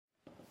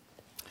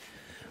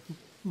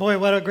Boy,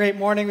 what a great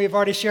morning we've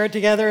already shared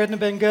together. Hasn't it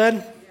been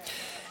good?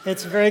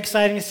 It's very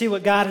exciting to see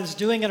what God is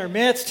doing in our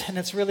midst, and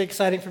it's really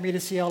exciting for me to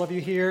see all of you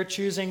here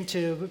choosing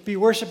to be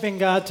worshiping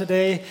God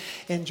today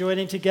and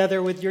joining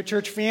together with your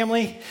church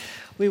family.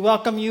 We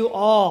welcome you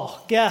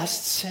all,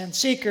 guests and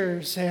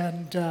seekers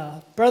and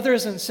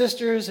brothers and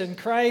sisters in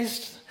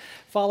Christ,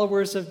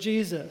 followers of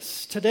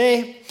Jesus.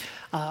 Today,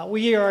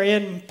 we are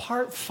in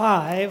part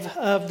 5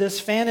 of this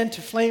Fan into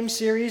Flame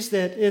series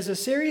that is a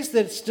series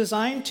that's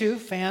designed to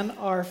fan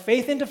our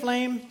faith into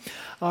flame,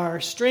 our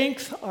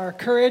strength, our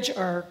courage,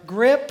 our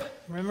grip,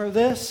 remember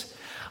this,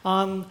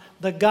 on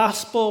the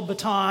gospel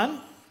baton,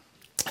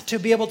 to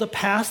be able to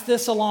pass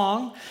this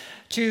along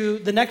to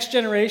the next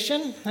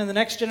generation. And the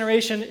next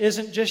generation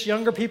isn't just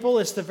younger people,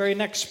 it's the very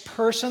next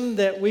person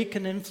that we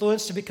can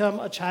influence to become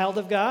a child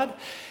of God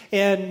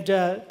and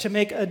to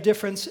make a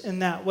difference in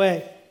that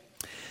way.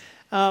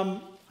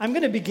 I'm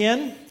going to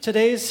begin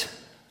today's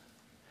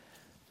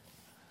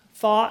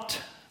thought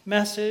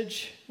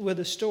message with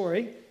a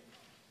story.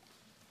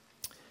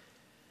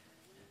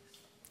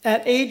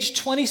 At age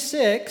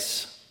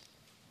 26,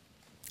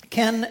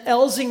 Ken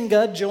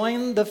Elzinga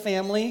joined the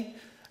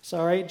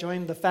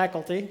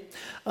faculty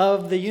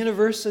of the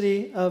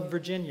University of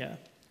Virginia.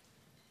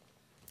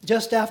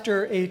 Just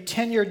after a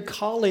tenured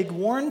colleague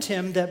warned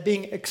him that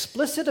being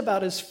explicit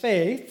about his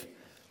faith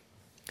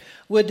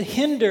would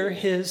hinder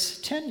his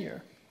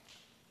tenure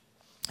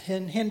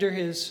and hinder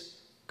his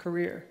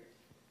career.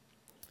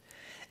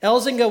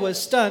 Elzinga was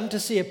stunned to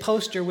see a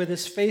poster with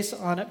his face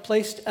on it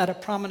placed at a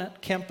prominent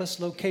campus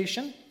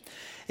location.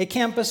 A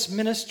campus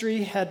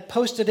ministry had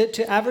posted it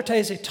to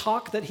advertise a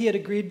talk that he had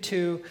agreed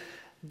to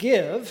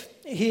give.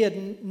 He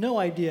had no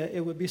idea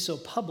it would be so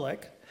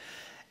public.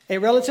 A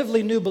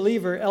relatively new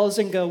believer,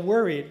 Elzinga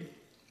worried.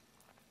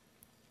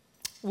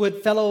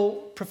 Would fellow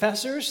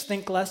professors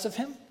think less of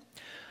him?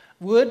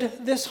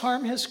 Would this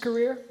harm his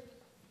career?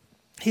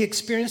 He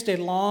experienced a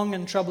long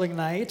and troubling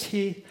night.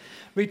 He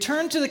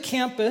returned to the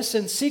campus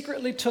and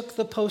secretly took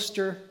the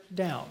poster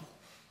down.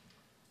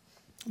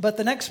 But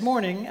the next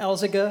morning,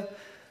 Elzinga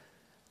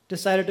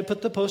decided to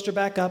put the poster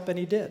back up, and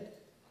he did.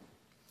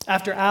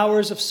 After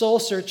hours of soul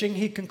searching,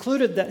 he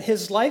concluded that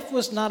his life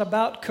was not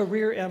about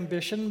career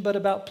ambition, but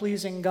about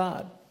pleasing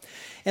God,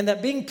 and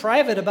that being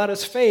private about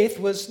his faith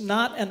was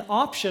not an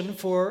option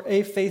for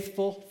a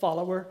faithful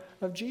follower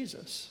of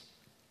Jesus.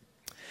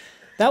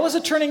 That was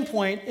a turning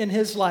point in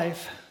his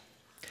life,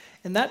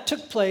 and that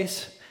took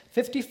place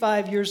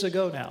 55 years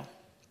ago now,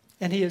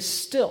 and he is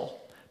still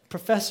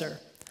professor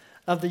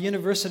of the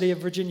University of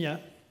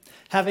Virginia,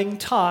 having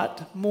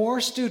taught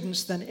more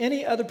students than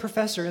any other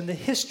professor in the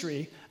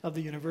history of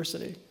the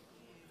university.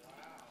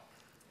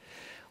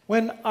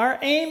 When our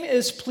aim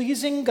is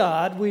pleasing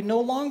God, we no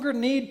longer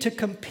need to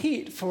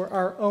compete for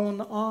our own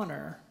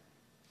honor.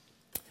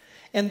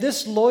 And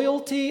this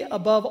loyalty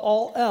above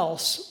all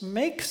else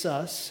makes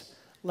us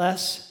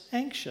less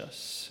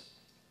anxious,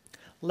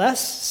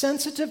 less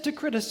sensitive to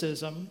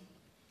criticism,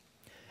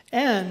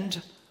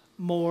 and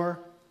more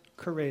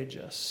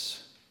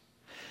courageous.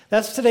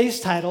 That's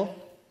today's title,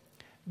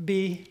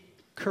 Be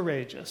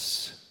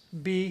Courageous.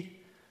 Be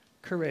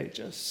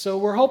courageous. So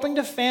we're hoping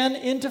to fan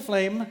into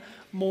flame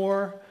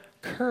more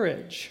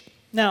courage.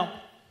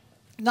 Now,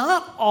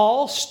 not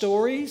all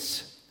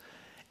stories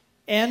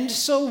end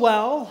so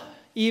well,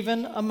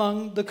 even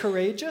among the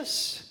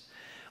courageous.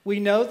 We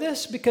know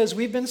this because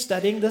we've been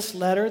studying this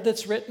letter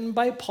that's written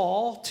by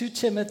Paul to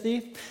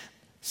Timothy.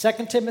 2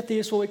 Timothy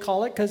is what we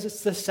call it because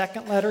it's the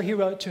second letter he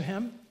wrote to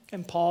him.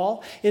 And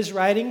Paul is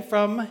writing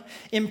from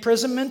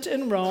imprisonment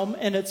in Rome,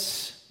 and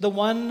it's the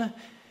one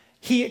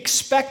he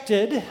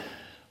expected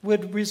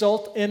would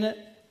result in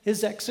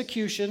his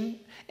execution,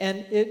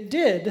 and it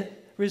did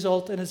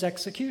result in his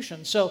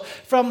execution. So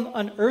from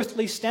an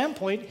earthly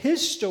standpoint,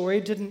 his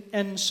story didn't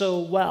end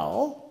so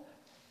well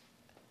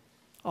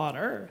on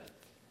earth.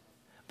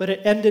 But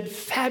it ended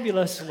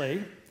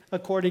fabulously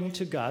according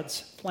to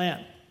God's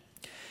plan.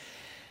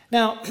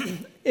 Now,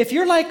 if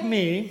you're like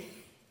me,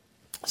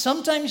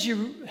 sometimes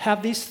you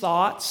have these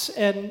thoughts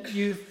and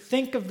you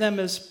think of them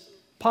as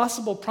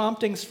possible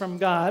promptings from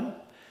God,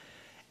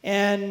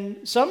 and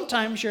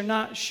sometimes you're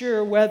not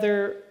sure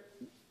whether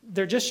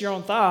they're just your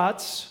own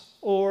thoughts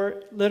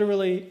or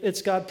literally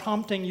it's God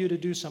prompting you to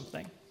do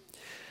something.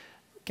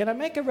 Can I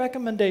make a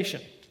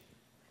recommendation?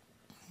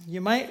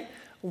 You might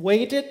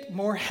weight it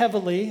more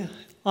heavily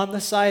on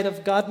the side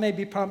of God may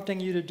be prompting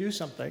you to do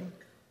something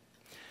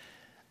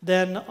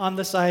than on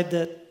the side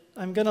that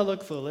I'm going to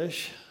look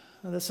foolish.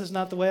 This is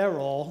not the way I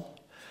roll.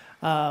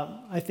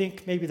 I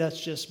think maybe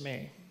that's just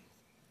me.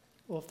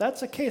 Well, if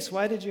that's the case,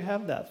 why did you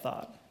have that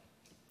thought?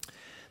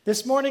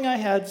 This morning I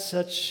had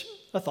such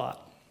a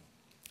thought.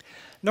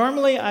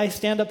 Normally I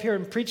stand up here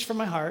and preach from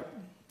my heart.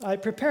 I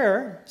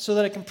prepare so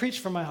that I can preach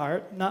from my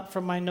heart, not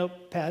from my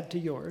notepad to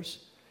yours,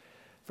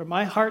 from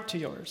my heart to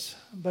yours.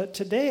 But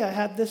today I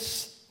had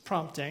this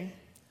prompting,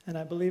 and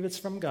I believe it's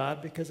from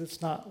God because it's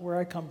not where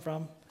I come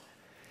from,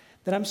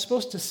 that I'm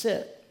supposed to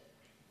sit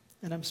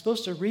and I'm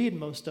supposed to read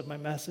most of my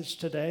message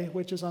today,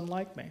 which is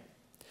unlike me.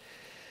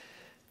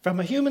 From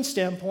a human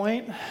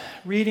standpoint,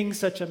 reading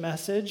such a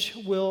message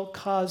will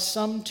cause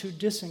some to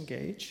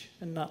disengage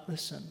and not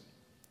listen.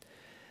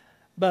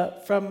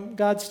 But from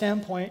God's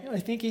standpoint, I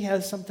think He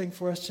has something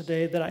for us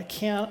today that I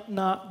can't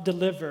not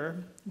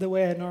deliver the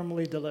way I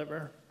normally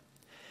deliver.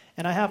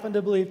 And I happen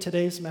to believe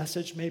today's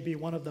message may be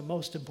one of the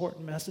most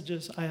important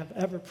messages I have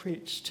ever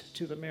preached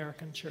to the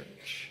American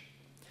church.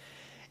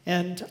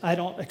 And I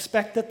don't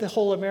expect that the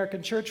whole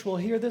American church will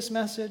hear this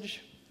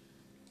message,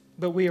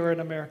 but we are an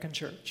American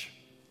church,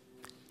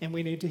 and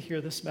we need to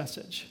hear this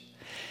message.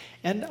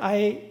 And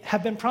I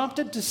have been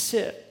prompted to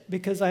sit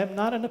because I am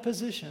not in a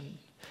position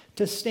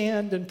to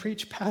stand and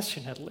preach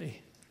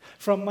passionately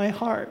from my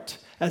heart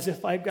as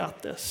if I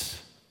got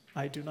this.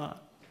 I do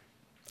not.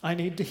 I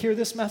need to hear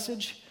this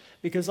message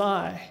because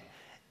I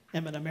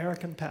am an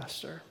American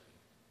pastor.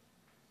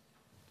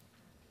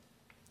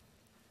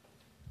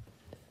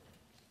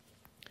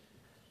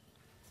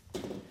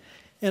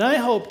 And I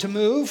hope to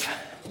move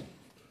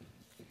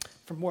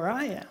from where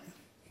I am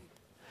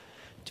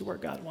to where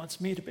God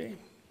wants me to be.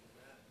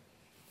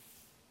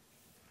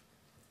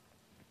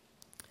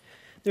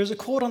 There's a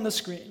quote on the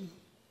screen.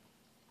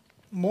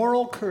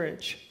 Moral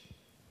courage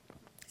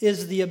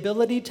is the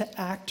ability to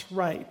act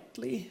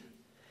rightly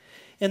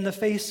in the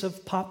face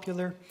of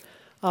popular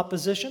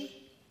opposition,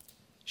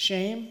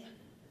 shame,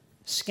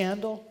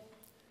 scandal,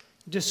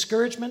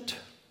 discouragement,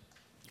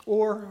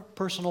 or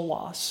personal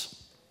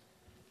loss.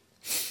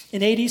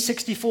 In AD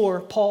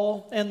 64,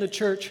 Paul and the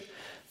church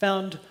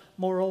found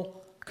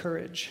moral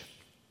courage.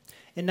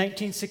 In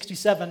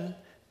 1967,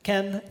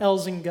 Ken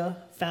Elzinga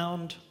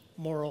found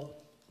moral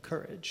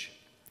courage.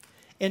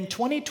 In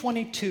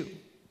 2022,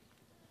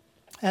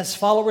 as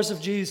followers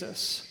of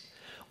Jesus,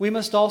 we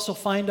must also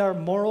find our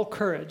moral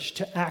courage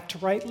to act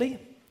rightly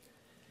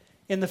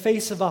in the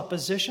face of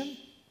opposition,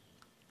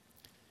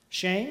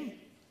 shame,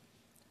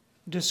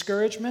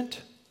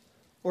 discouragement,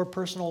 or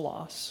personal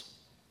loss.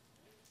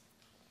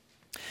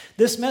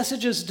 This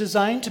message is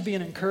designed to be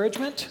an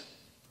encouragement.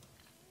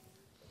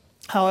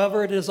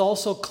 However, it is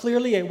also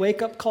clearly a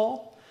wake-up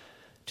call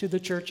to the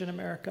church in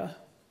America.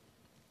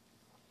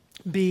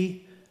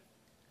 Be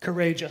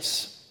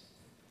courageous.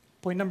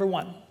 Point number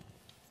 1.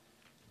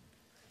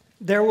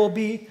 There will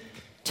be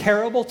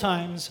terrible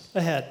times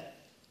ahead.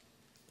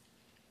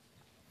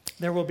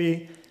 There will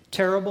be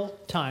terrible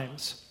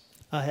times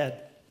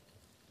ahead.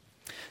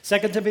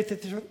 2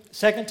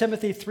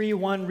 Timothy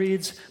 3:1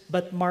 reads,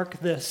 "But mark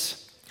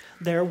this,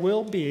 there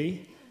will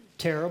be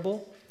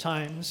terrible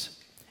times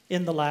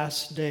in the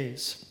last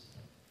days."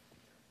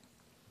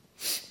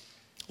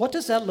 What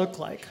does that look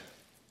like?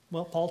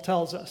 Well, Paul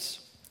tells us.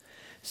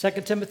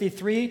 2 Timothy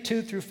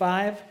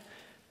 3:2-5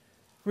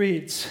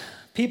 reads,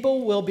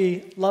 "People will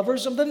be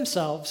lovers of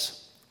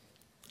themselves,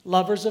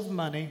 lovers of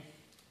money,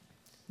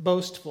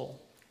 boastful,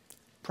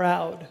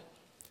 proud,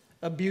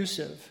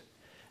 abusive,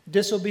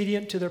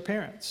 disobedient to their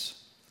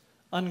parents,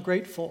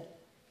 ungrateful,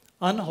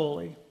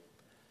 unholy,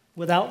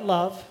 without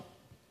love,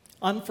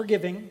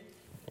 unforgiving,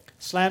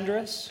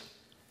 slanderous,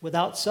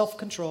 without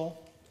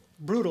self-control,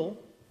 brutal,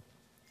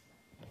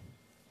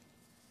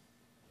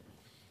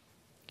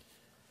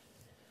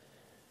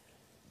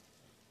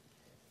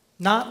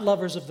 not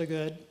lovers of the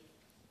good,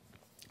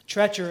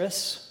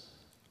 treacherous,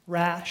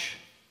 rash,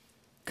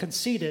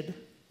 conceited,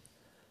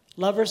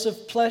 lovers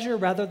of pleasure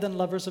rather than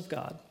lovers of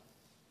God,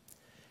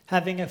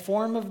 having a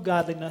form of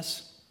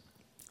godliness,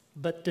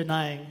 but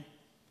denying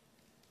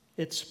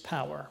its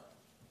power."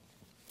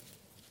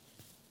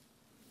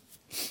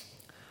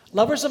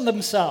 Lovers of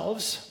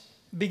themselves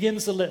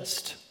begins the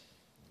list,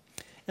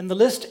 and the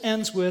list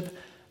ends with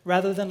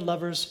rather than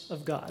lovers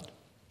of God.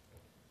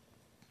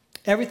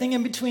 Everything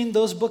in between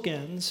those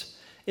bookends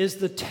is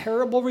the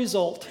terrible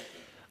result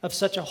of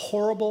such a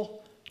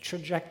horrible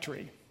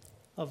trajectory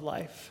of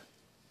life.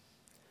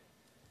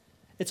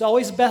 It's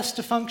always best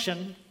to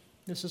function,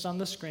 this is on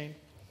the screen,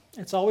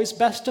 it's always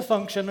best to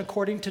function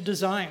according to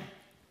design.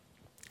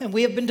 And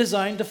we have been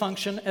designed to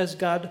function as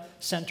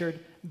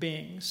God-centered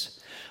beings.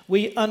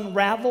 We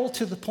unravel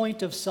to the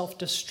point of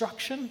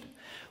self-destruction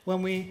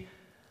when we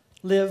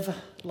live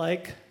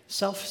like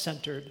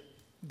self-centered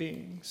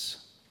beings.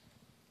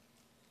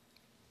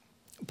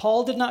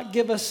 Paul did not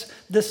give us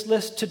this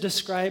list to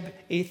describe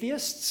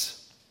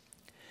atheists.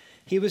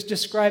 He was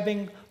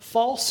describing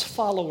false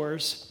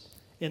followers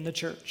in the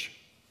church.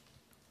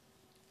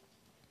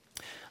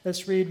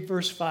 Let's read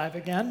verse 5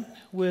 again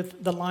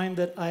with the line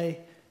that I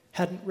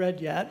hadn't read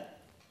yet.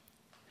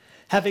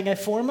 "Having a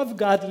form of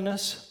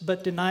godliness,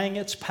 but denying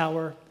its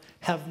power,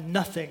 have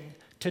nothing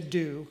to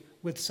do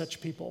with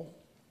such people."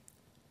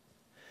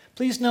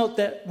 Please note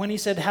that when he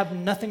said have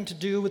nothing to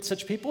do with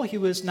such people, he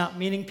was not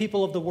meaning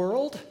people of the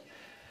world.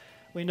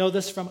 We know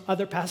this from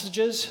other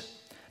passages,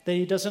 that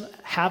he doesn't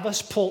have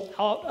us pull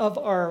out of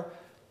our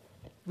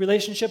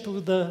relationship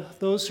with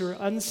those who are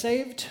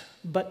unsaved,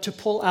 but to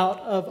pull out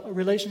of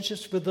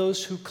relationships with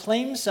those who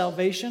claim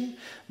salvation,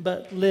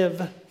 but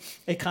live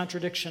a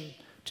contradiction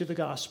to the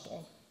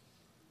gospel.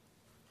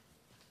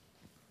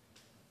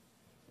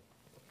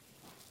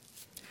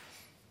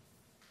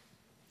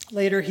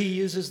 Later, he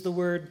uses the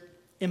word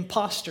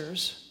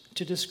imposters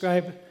to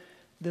describe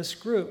this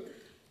group.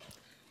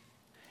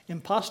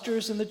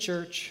 Imposters in the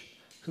church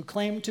who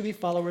claim to be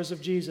followers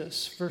of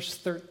Jesus. Verse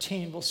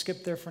 13, we'll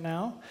skip there for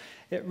now.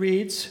 It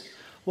reads,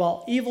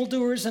 while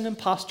evildoers and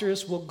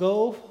imposters will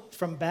go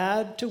from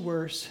bad to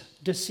worse,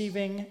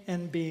 deceiving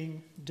and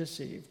being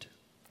deceived.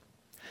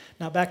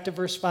 Now back to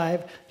verse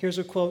 5, here's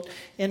a quote.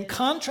 In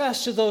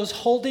contrast to those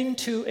holding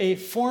to a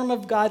form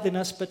of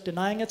godliness but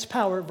denying its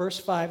power, verse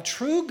 5,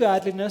 true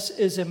godliness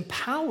is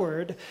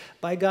empowered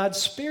by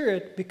God's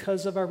Spirit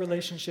because of our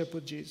relationship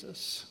with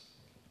Jesus.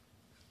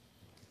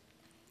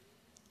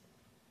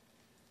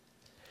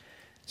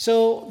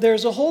 So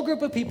there's a whole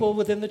group of people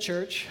within the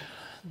church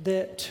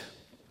that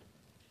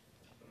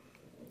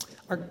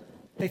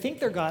they think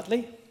they're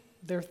godly.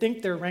 They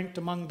think they're ranked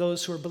among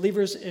those who are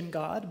believers in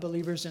God,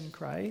 believers in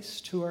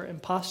Christ, who are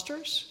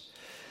imposters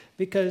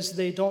because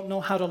they don't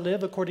know how to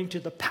live according to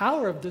the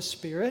power of the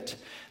Spirit.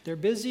 They're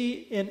busy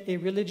in a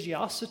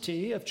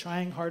religiosity of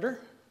trying harder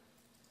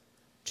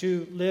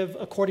to live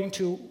according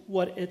to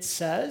what it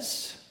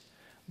says,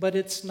 but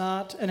it's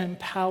not an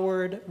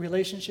empowered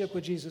relationship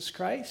with Jesus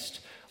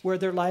Christ where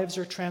their lives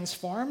are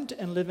transformed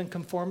and live in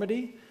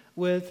conformity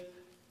with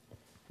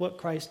what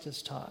Christ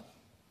has taught.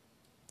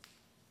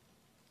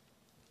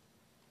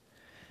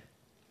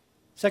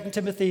 2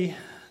 Timothy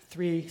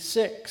 3,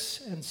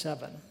 6 and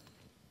 7.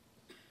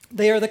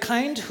 They are the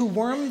kind who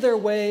worm their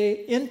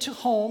way into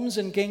homes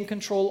and gain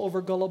control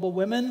over gullible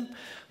women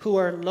who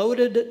are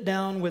loaded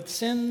down with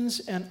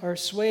sins and are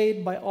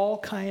swayed by all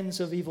kinds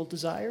of evil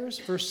desires.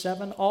 Verse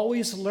 7,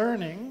 always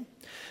learning,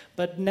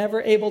 but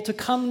never able to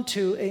come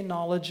to a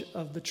knowledge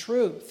of the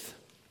truth.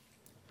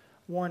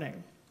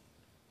 Warning.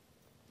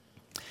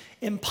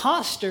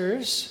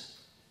 Imposters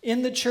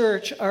in the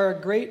church are a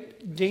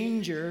great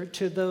danger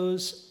to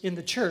those in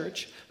the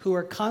church who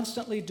are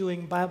constantly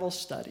doing Bible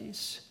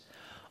studies,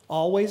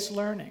 always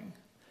learning,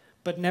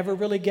 but never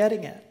really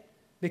getting it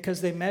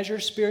because they measure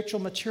spiritual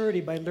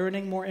maturity by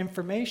learning more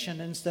information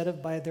instead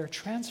of by their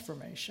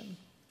transformation.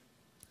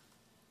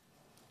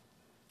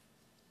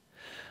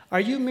 Are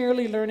you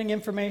merely learning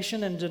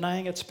information and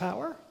denying its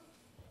power?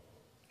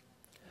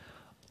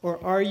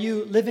 Or are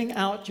you living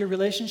out your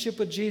relationship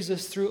with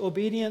Jesus through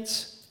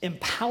obedience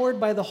empowered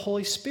by the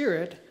Holy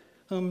Spirit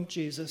whom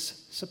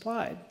Jesus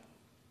supplied?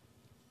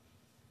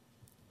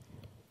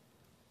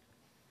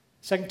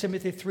 2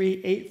 Timothy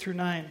 3, 8 through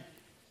 9.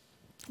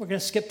 We're going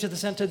to skip to the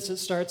sentence that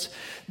starts,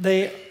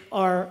 they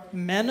are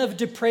men of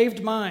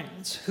depraved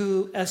minds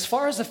who, as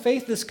far as the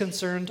faith is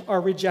concerned, are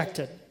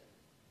rejected.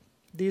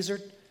 These are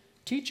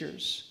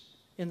teachers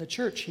in the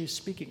church he's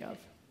speaking of.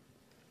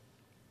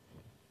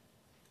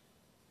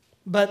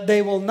 But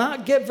they will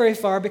not get very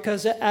far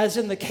because, as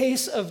in the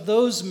case of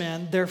those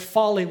men, their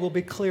folly will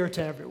be clear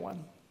to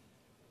everyone.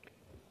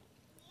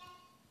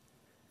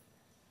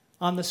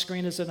 On the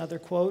screen is another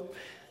quote.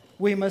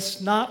 We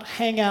must not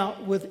hang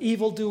out with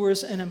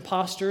evildoers and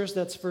impostors,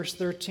 that's verse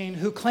 13,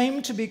 who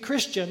claim to be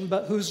Christian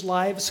but whose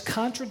lives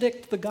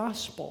contradict the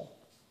gospel.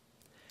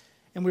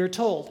 And we are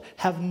told,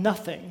 have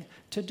nothing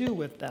to do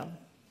with them.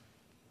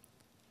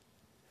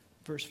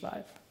 Verse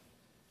 5.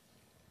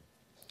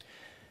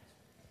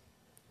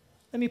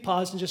 Let me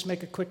pause and just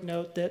make a quick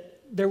note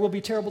that there will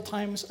be terrible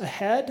times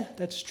ahead.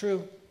 That's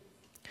true.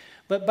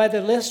 But by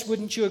the list,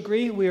 wouldn't you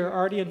agree, we are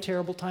already in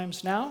terrible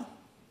times now?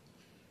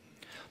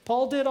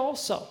 Paul did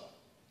also.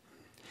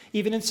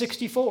 Even in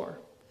 64,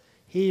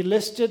 he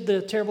listed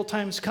the terrible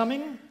times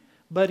coming,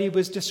 but he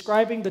was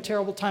describing the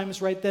terrible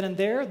times right then and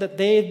there, that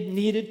they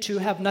needed to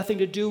have nothing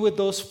to do with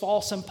those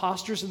false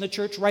imposters in the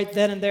church right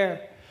then and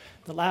there.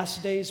 The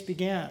last days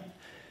began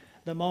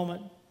the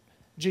moment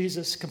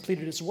Jesus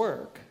completed his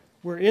work.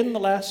 We're in the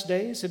last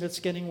days, and it's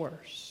getting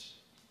worse.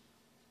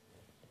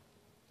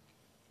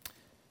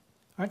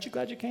 Aren't you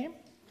glad you came?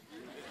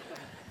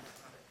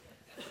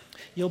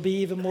 You'll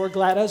be even more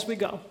glad as we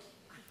go.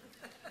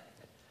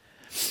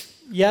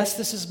 Yes,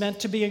 this is meant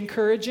to be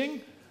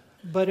encouraging,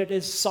 but it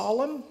is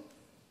solemn.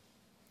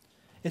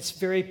 It's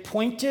very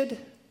pointed.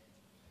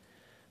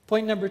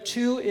 Point number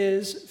 2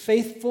 is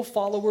faithful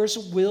followers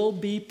will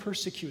be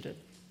persecuted.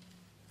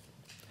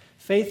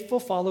 Faithful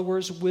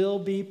followers will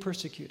be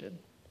persecuted.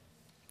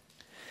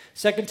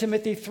 2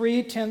 Timothy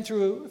 3, 10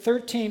 through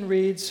 13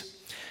 reads,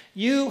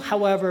 you,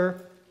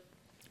 however,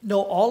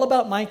 know all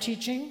about my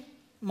teaching,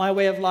 my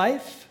way of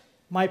life,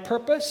 my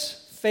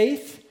purpose,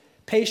 faith,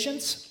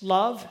 patience,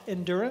 love,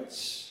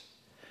 endurance,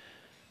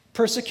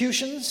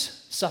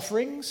 persecutions,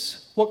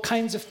 sufferings, what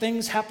kinds of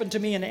things happened to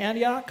me in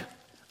Antioch,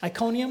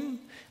 Iconium,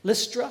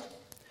 Lystra,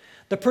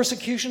 the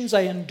persecutions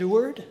I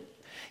endured,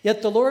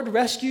 yet the Lord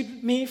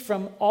rescued me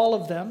from all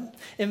of them.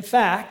 In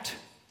fact,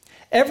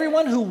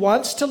 everyone who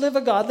wants to live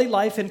a godly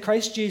life in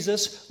Christ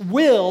Jesus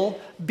will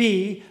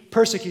be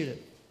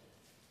persecuted.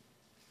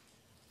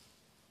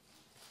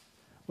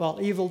 While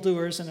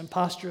evildoers and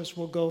impostors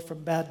will go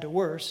from bad to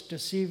worse,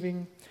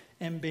 deceiving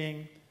and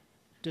being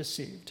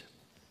deceived.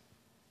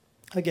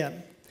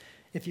 Again,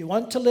 if you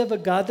want to live a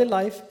godly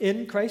life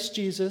in Christ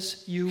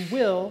Jesus, you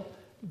will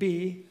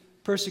be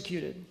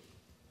persecuted.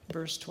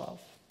 Verse 12.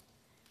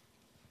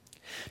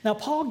 Now,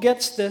 Paul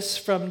gets this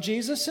from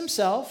Jesus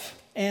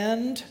himself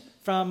and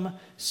from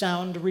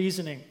sound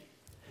reasoning.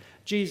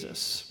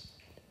 Jesus,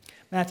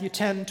 Matthew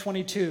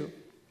 10:22.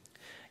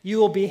 You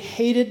will be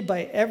hated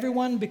by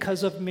everyone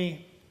because of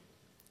me,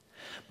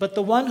 but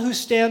the one who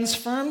stands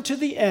firm to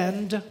the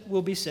end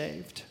will be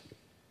saved.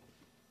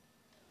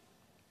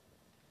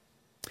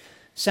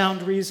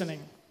 Sound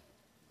reasoning.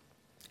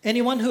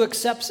 Anyone who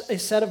accepts a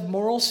set of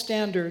moral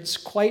standards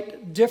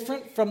quite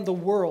different from the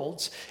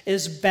world's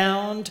is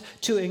bound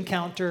to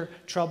encounter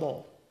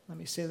trouble. Let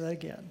me say that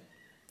again.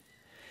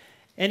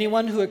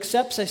 Anyone who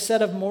accepts a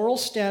set of moral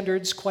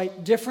standards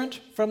quite different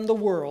from the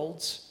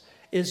world's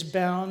is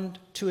bound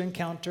to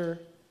encounter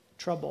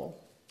trouble.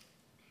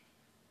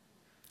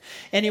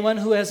 Anyone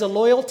who has a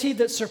loyalty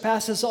that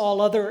surpasses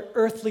all other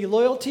earthly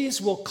loyalties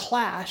will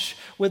clash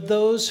with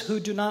those who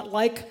do not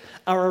like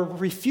our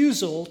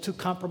refusal to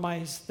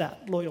compromise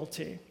that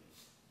loyalty.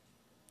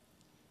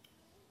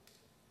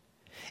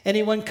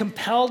 Anyone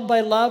compelled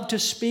by love to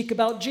speak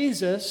about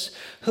Jesus,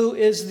 who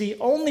is the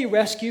only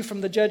rescue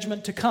from the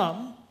judgment to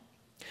come,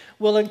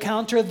 will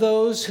encounter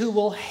those who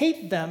will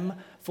hate them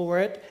for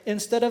it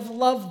instead of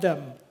love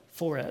them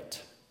for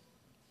it.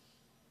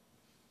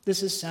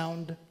 This is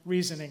sound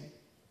reasoning.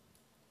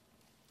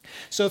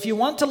 So if you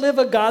want to live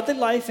a godly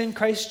life in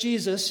Christ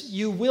Jesus,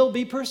 you will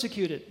be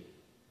persecuted.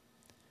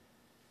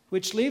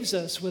 Which leaves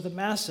us with a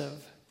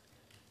massive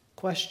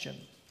question.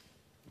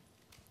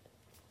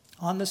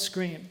 On the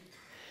screen,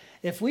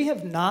 if we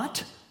have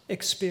not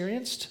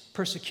experienced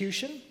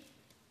persecution,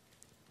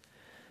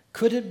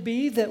 could it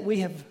be that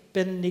we have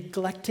been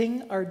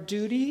neglecting our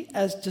duty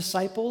as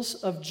disciples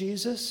of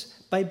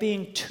Jesus by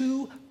being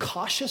too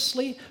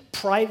cautiously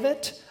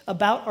private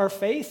about our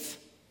faith?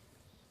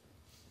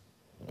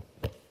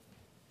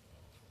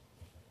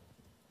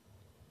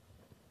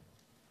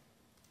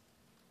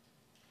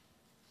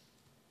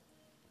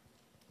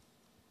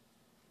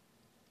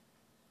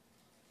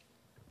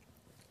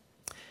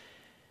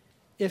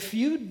 If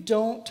you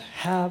don't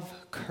have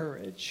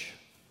courage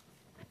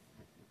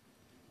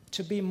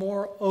to be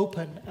more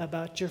open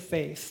about your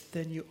faith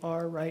than you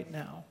are right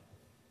now,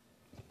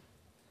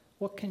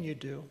 what can you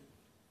do?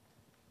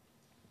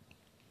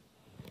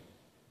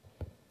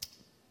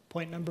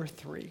 Point number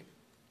 3.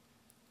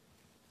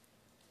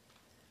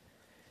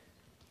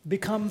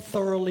 Become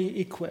thoroughly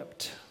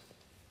equipped.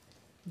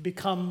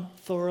 Become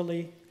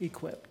thoroughly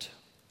equipped.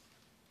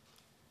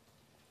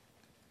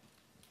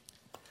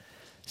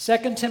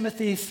 2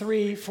 Timothy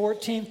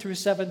 3:14 through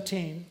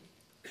 17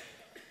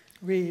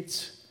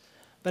 reads,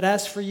 "But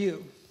as for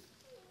you,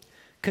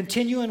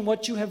 continue in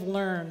what you have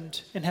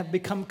learned and have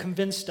become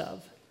convinced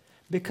of,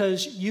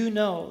 because you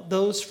know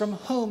those from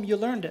whom you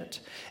learned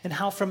it, and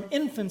how from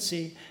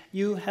infancy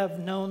you have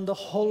known the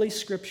Holy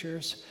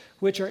Scriptures,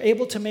 which are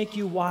able to make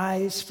you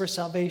wise for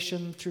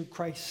salvation through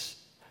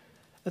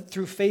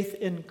faith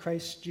in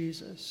Christ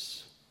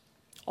Jesus.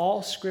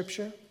 All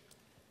Scripture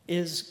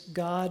is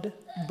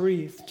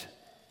God-breathed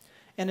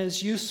and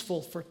is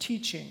useful for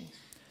teaching,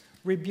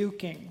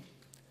 rebuking,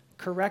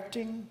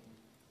 correcting,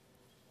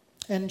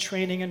 and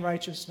training in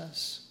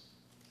righteousness,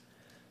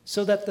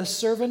 so that the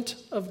servant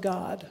of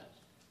God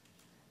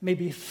may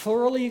be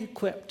thoroughly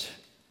equipped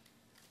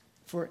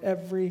for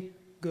every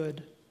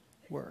good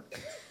work."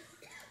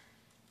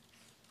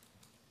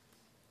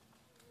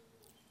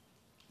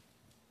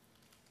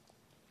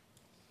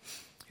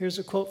 Here's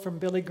a quote from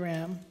Billy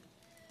Graham.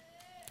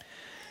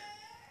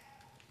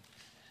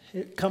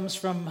 It comes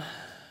from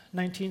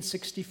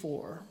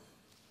 1964.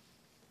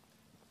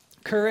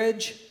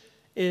 "Courage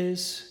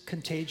is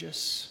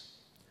contagious.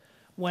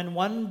 When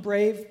one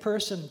brave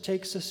person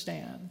takes a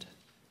stand,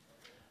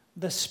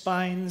 the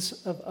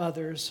spines of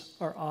others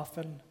are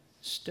often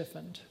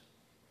stiffened."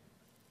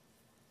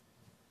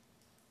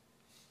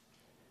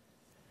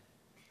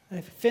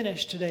 I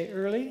finished today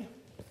early.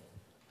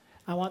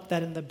 I want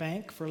that in the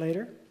bank for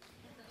later.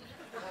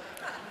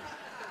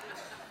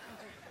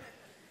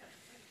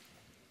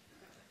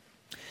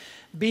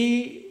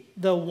 Be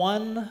the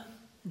one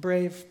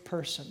brave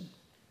person.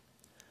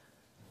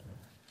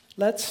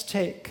 Let's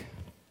take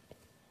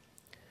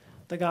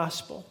the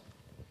gospel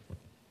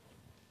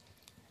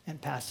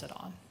and pass it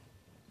on.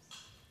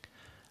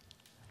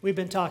 We've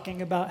been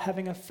talking about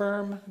having a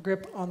firm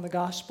grip on the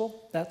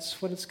gospel. That's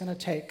what it's going to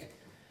take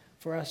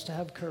for us to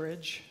have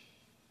courage,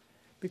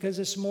 because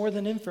it's more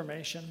than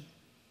information.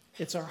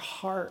 It's our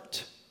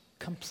heart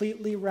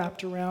completely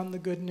wrapped around the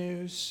good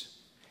news,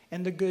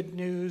 and the good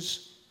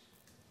news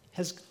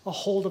has a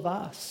hold of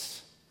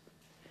us,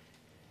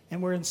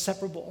 and we're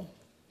inseparable.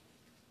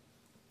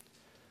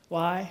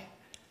 Why?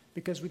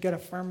 Because we got a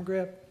firm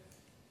grip.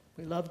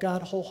 We love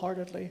God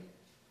wholeheartedly.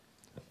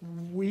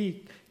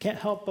 We can't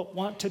help but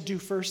want to do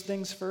first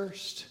things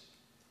first.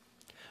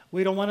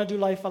 We don't want to do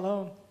life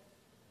alone.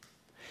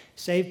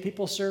 Save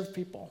people, serve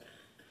people.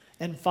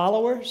 And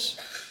followers,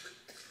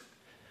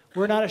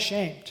 we're not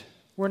ashamed.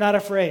 We're not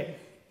afraid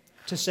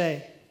to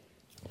say,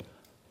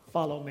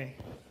 "Follow me."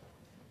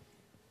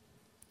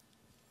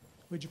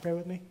 Would you pray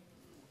with me?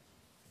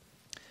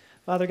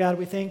 Father God,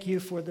 we thank you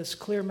for this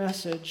clear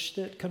message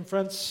that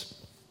confronts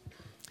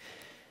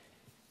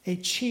a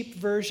cheap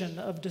version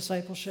of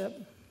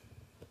discipleship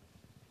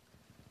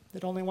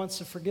that only wants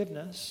the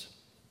forgiveness,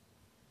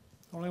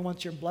 only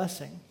wants your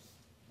blessing.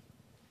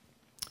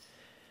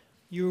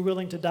 You were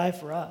willing to die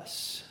for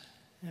us,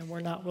 and we're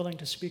not willing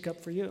to speak up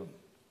for you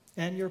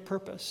and your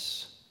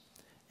purpose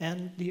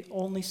and the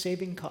only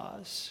saving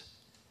cause,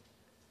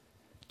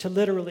 to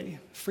literally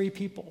free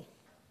people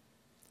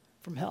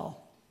from hell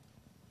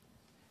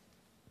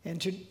and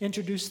to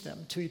introduce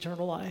them to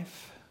eternal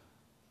life,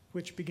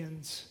 which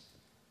begins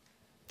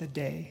the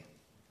day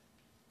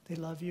they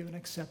love you and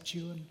accept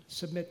you and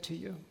submit to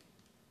you.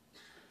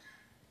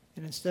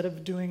 And instead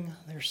of doing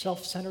their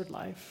self-centered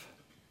life,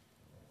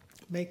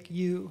 make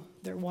you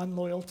their one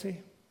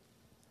loyalty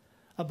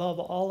above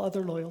all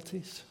other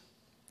loyalties,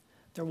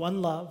 their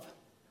one love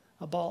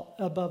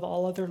above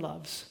all other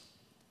loves,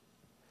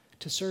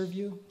 to serve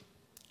you,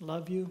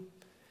 love you,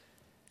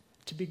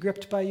 to be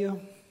gripped by you,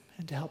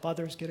 and to help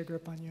others get a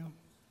grip on you.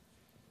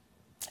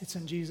 It's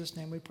in Jesus'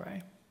 name we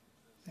pray.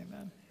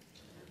 Amen.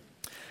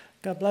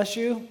 God bless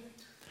you.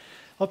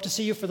 Hope to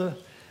see you for the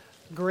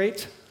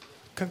great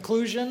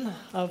conclusion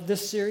of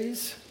this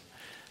series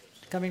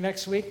coming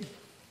next week.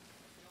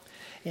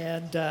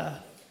 And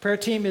prayer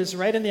team is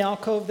right in the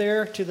alcove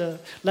there to the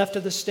left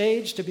of the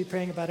stage to be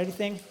praying about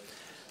anything.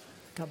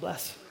 God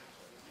bless.